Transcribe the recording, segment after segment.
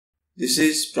this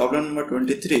is problem number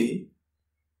 23,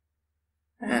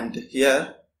 and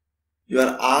here you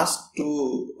are asked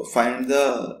to find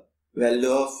the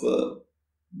value of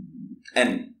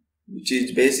n, which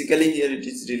is basically here it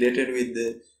is related with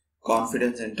the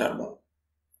confidence interval.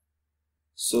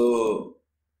 So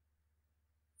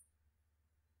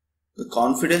the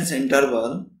confidence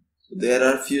interval, there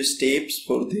are few steps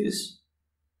for this.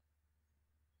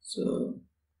 So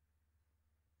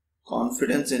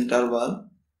confidence interval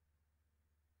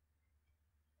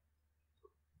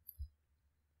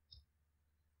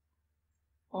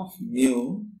of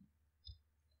mu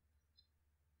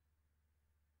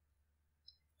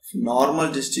normal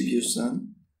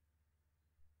distribution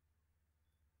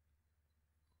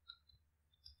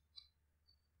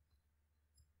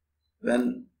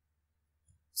when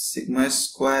sigma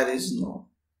square is known.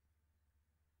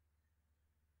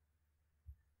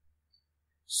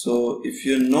 So if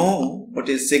you know what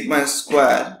is sigma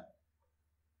square,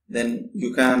 then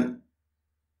you can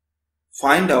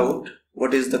find out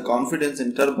what is the confidence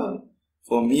interval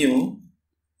for mu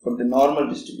for the normal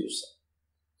distribution.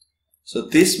 So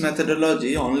this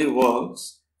methodology only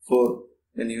works for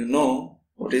when you know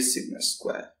what is sigma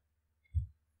square.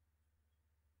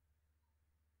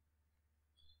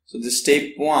 So the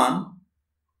step 1,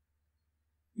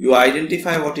 you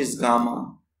identify what is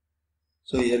gamma.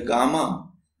 So here gamma,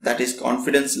 that is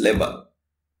confidence level.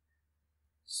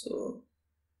 So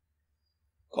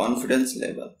confidence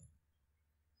level,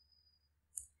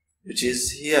 which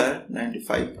is here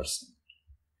 95%,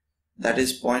 that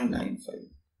is 0.95.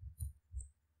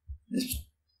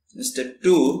 Step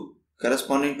 2,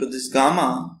 corresponding to this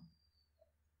gamma,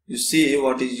 you see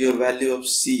what is your value of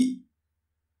C.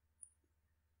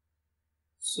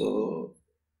 So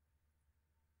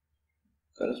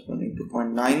corresponding to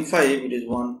 0.95, it is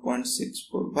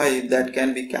 1.645. That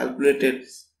can be calculated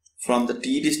from the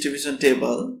T distribution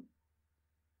table.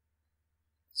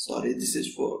 Sorry, this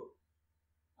is for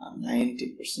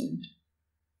 90%.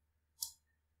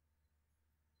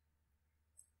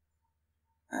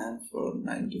 And for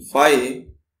 95, it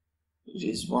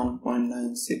is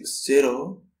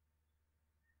 1.960.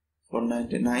 For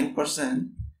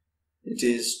 99%, it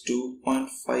is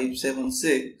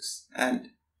 2.576, and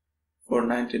for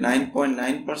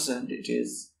 99.9%, it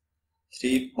is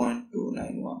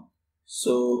 3.291.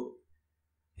 So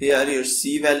here your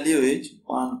C value is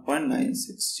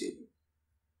 1.960.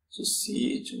 So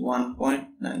C is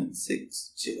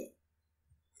 1.960.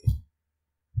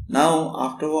 Now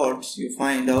afterwards you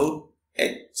find out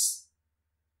X,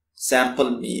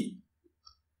 sample mean.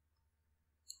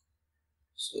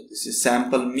 So this is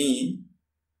sample mean.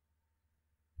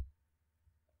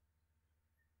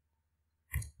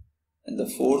 And the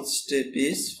fourth step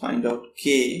is find out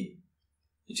K,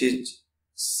 which is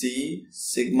C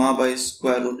sigma by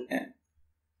square root n.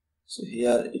 So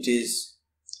here it is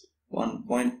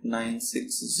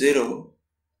 1.960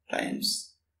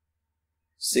 times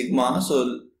sigma.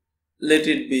 So let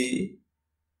it be,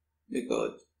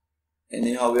 because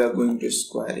anyhow we are going to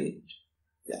square it.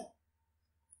 Yeah.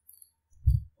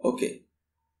 Okay.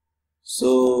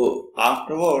 So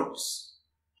afterwards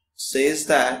says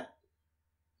that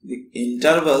the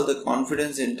interval, the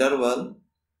confidence interval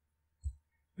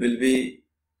will be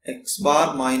x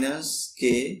bar minus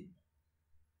k,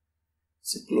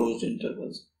 it's a closed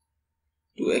interval,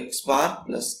 to x bar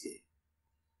plus k.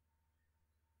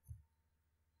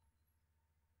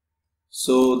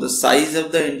 So the size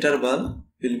of the interval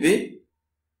will be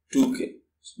 2k.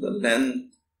 So the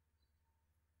length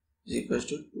is equal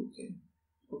to 2k.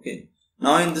 Okay.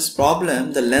 Now in this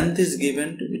problem, the length is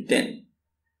given to be 10.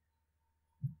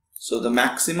 So the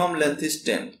maximum length is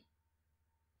 10.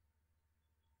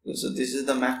 So this is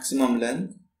the maximum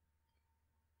length,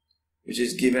 which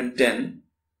is given 10.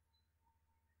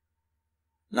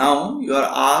 Now you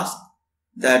are asked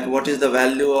that what is the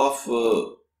value of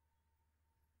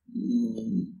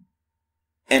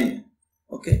n.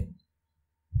 Okay.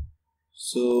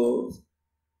 So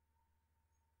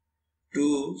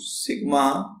 2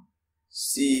 sigma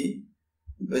C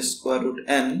by square root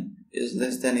n is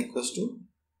less than equals to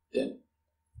 10.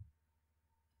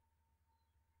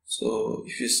 So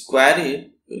if you square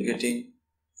it, you are getting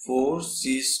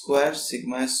 4c square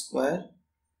sigma square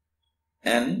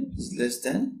n is less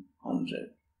than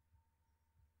 100.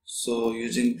 So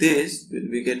using this, we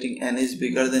will be getting n is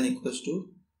bigger than equals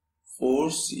to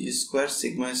 4c square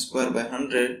sigma square by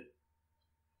 100.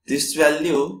 This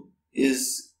value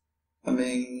is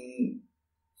coming,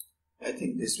 I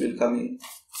think this will come in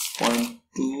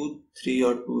 0.23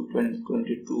 or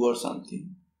 222 or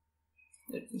something.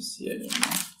 Let me see, I don't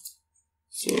know.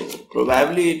 So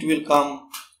probably it will come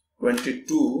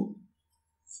 22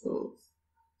 So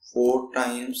 4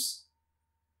 times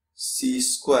c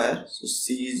square, so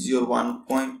c is your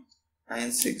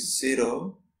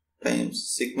 1.960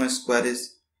 times sigma square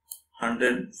is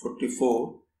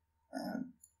 144, and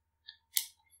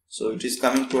so it is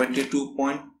coming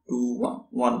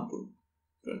 22.12.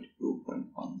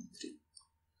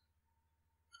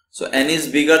 So n is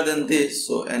bigger than this,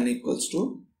 so n equals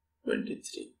to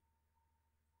 23.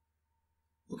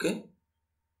 Okay.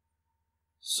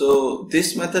 So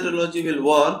this methodology will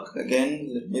work, again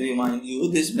let me remind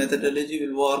you, this methodology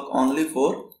will work only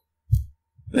for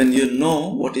when you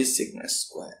know what is sigma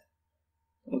square.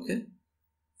 Okay.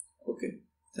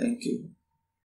 Thank you.